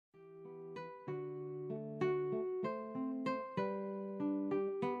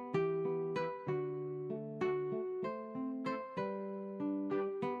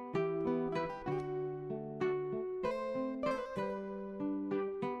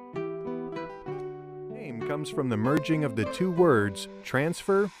name comes from the merging of the two words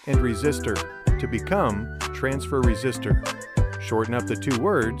transfer and resistor to become transfer resistor. Shorten up the two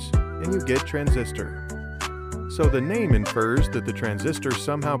words and you get transistor. So the name infers that the transistor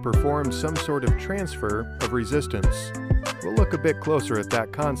somehow performs some sort of transfer of resistance. We'll look a bit closer at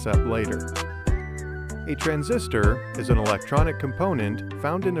that concept later. A transistor is an electronic component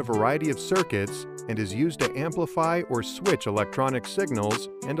found in a variety of circuits and is used to amplify or switch electronic signals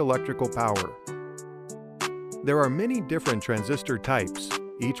and electrical power. There are many different transistor types,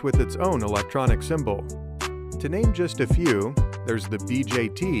 each with its own electronic symbol. To name just a few, there's the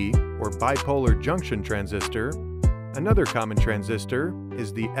BJT, or bipolar junction transistor. Another common transistor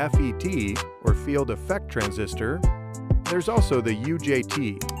is the FET, or field effect transistor. There's also the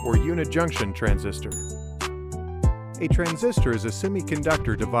UJT, or unijunction transistor. A transistor is a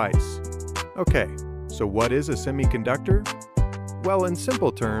semiconductor device. Okay, so what is a semiconductor? Well, in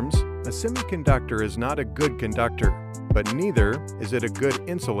simple terms, a semiconductor is not a good conductor, but neither is it a good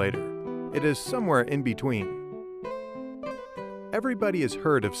insulator. It is somewhere in between. Everybody has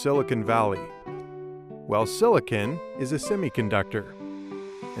heard of Silicon Valley. Well, silicon is a semiconductor,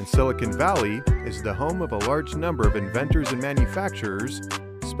 and Silicon Valley is the home of a large number of inventors and manufacturers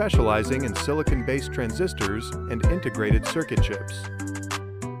specializing in silicon-based transistors and integrated circuit chips.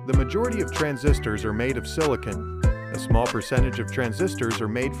 The majority of transistors are made of silicon. A small percentage of transistors are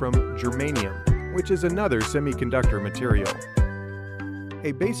made from germanium, which is another semiconductor material.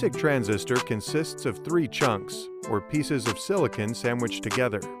 A basic transistor consists of 3 chunks, or pieces of silicon sandwiched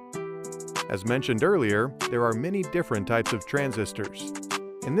together. As mentioned earlier, there are many different types of transistors.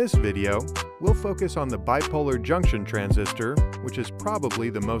 In this video, we'll focus on the bipolar junction transistor, which is probably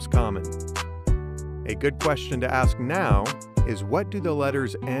the most common. A good question to ask now is, what do the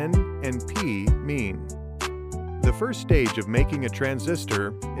letters N and P mean? The first stage of making a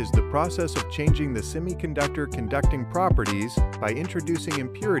transistor is the process of changing the semiconductor conducting properties by introducing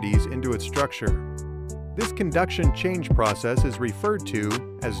impurities into its structure. This conduction change process is referred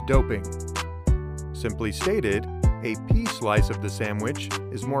to as doping. Simply stated, a P slice of the sandwich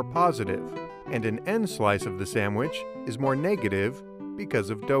is more positive, and an N slice of the sandwich is more negative because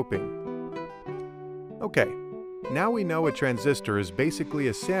of doping. Okay. Now we know a transistor is basically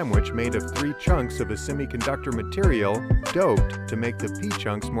a sandwich made of 3 chunks of a semiconductor material doped to make the P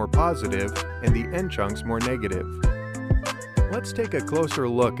chunks more positive and the N chunks more negative. Let's take a closer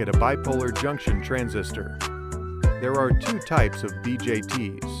look at a bipolar junction transistor. There are 2 types of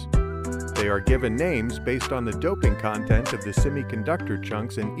BJTs. They are given names based on the doping content of the semiconductor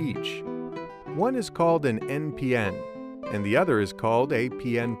chunks in each. One is called an NPN, and the other is called a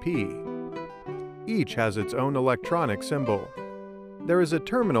PNP. Each has its own electronic symbol. There is a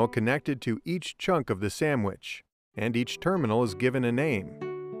terminal connected to each chunk of the sandwich, and each terminal is given a name.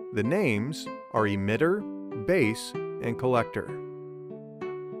 The names are emitter, base, and collector.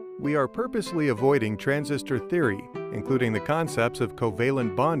 We are purposely avoiding transistor theory, including the concepts of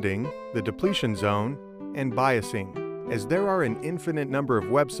covalent bonding, the depletion zone, and biasing, as there are an infinite number of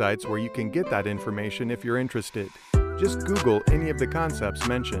websites where you can get that information if you're interested. Just Google any of the concepts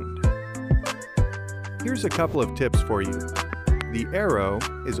mentioned. Here's a couple of tips for you. The arrow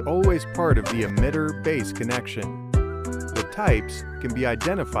is always part of the emitter-base connection. The types can be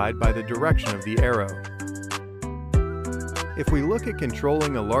identified by the direction of the arrow. If we look at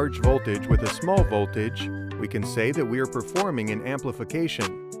controlling a large voltage with a small voltage, we can say that we are performing an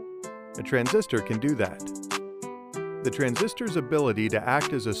amplification. A transistor can do that. The transistor's ability to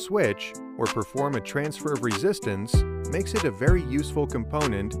act as a switch or perform a transfer of resistance makes it a very useful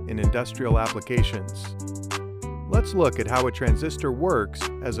component in industrial applications. Let's look at how a transistor works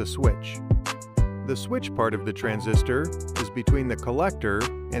as a switch. The switch part of the transistor is between the collector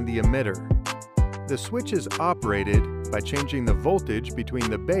and the emitter. The switch is operated by changing the voltage between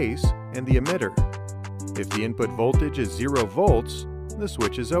the base and the emitter. If the input voltage is 0 volts, the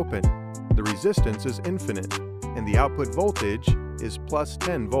switch is open. The resistance is infinite, and the output voltage is plus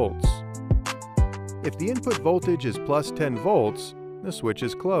 10 volts. If the input voltage is plus 10 volts, the switch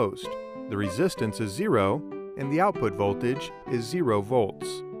is closed. The resistance is 0, and the output voltage is 0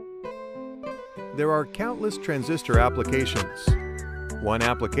 volts. There are countless transistor applications. One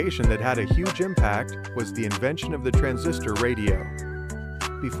application that had a huge impact was the invention of the transistor radio.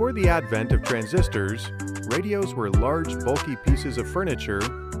 Before the advent of transistors, radios were large, bulky pieces of furniture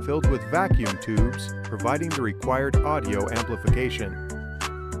filled with vacuum tubes, providing the required audio amplification.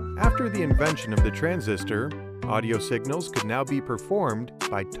 After the invention of the transistor, audio signals could now be performed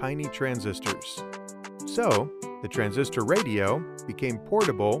by tiny transistors. So, the transistor radio became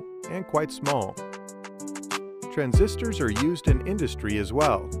portable and quite small. Transistors are used in industry as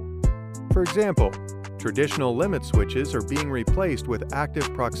well. For example, traditional limit switches are being replaced with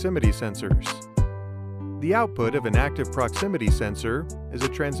active proximity sensors. The output of an active proximity sensor is a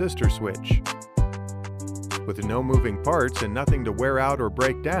transistor switch. With no moving parts and nothing to wear out or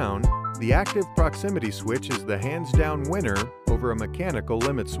break down, the active proximity switch is the hands-down winner over a mechanical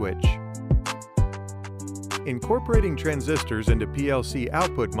limit switch. Incorporating transistors into PLC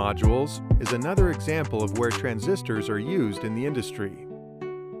output modules is another example of where transistors are used in the industry.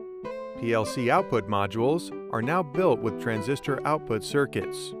 PLC output modules are now built with transistor output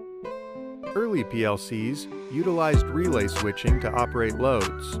circuits. Early PLCs utilized relay switching to operate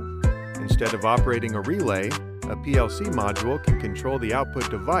loads. Instead of operating a relay, a PLC module can control the output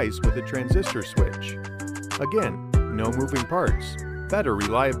device with a transistor switch. Again, no moving parts, better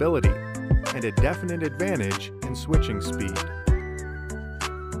reliability, and a definite advantage in switching speed.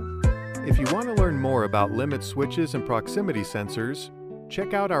 If you want to learn more about limit switches and proximity sensors,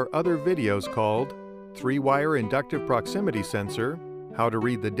 check out our other videos called 3-Wire Inductive Proximity Sensor, How to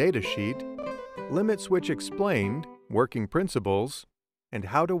Read the Datasheet, Limit Switch Explained, Working Principles, and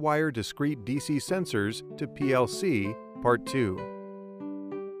How to Wire Discrete DC Sensors to PLC, Part 2.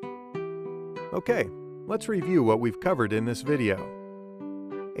 Okay, let's review what we've covered in this video.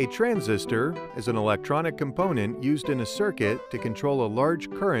 A transistor is an electronic component used in a circuit to control a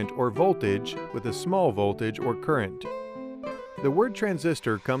large current or voltage with a small voltage or current. The word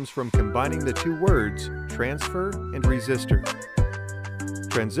transistor comes from combining the two words transfer and resistor.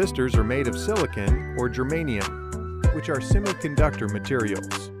 Transistors are made of silicon or germanium, which are semiconductor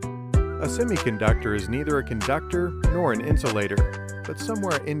materials. A semiconductor is neither a conductor nor an insulator, but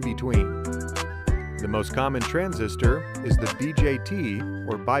somewhere in between. The most common transistor is the BJT,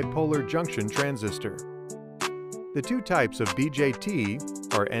 or bipolar junction transistor. The two types of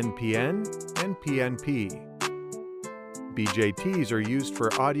BJT are NPN and PNP. BJTs are used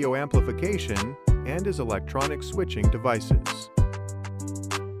for audio amplification and as electronic switching devices.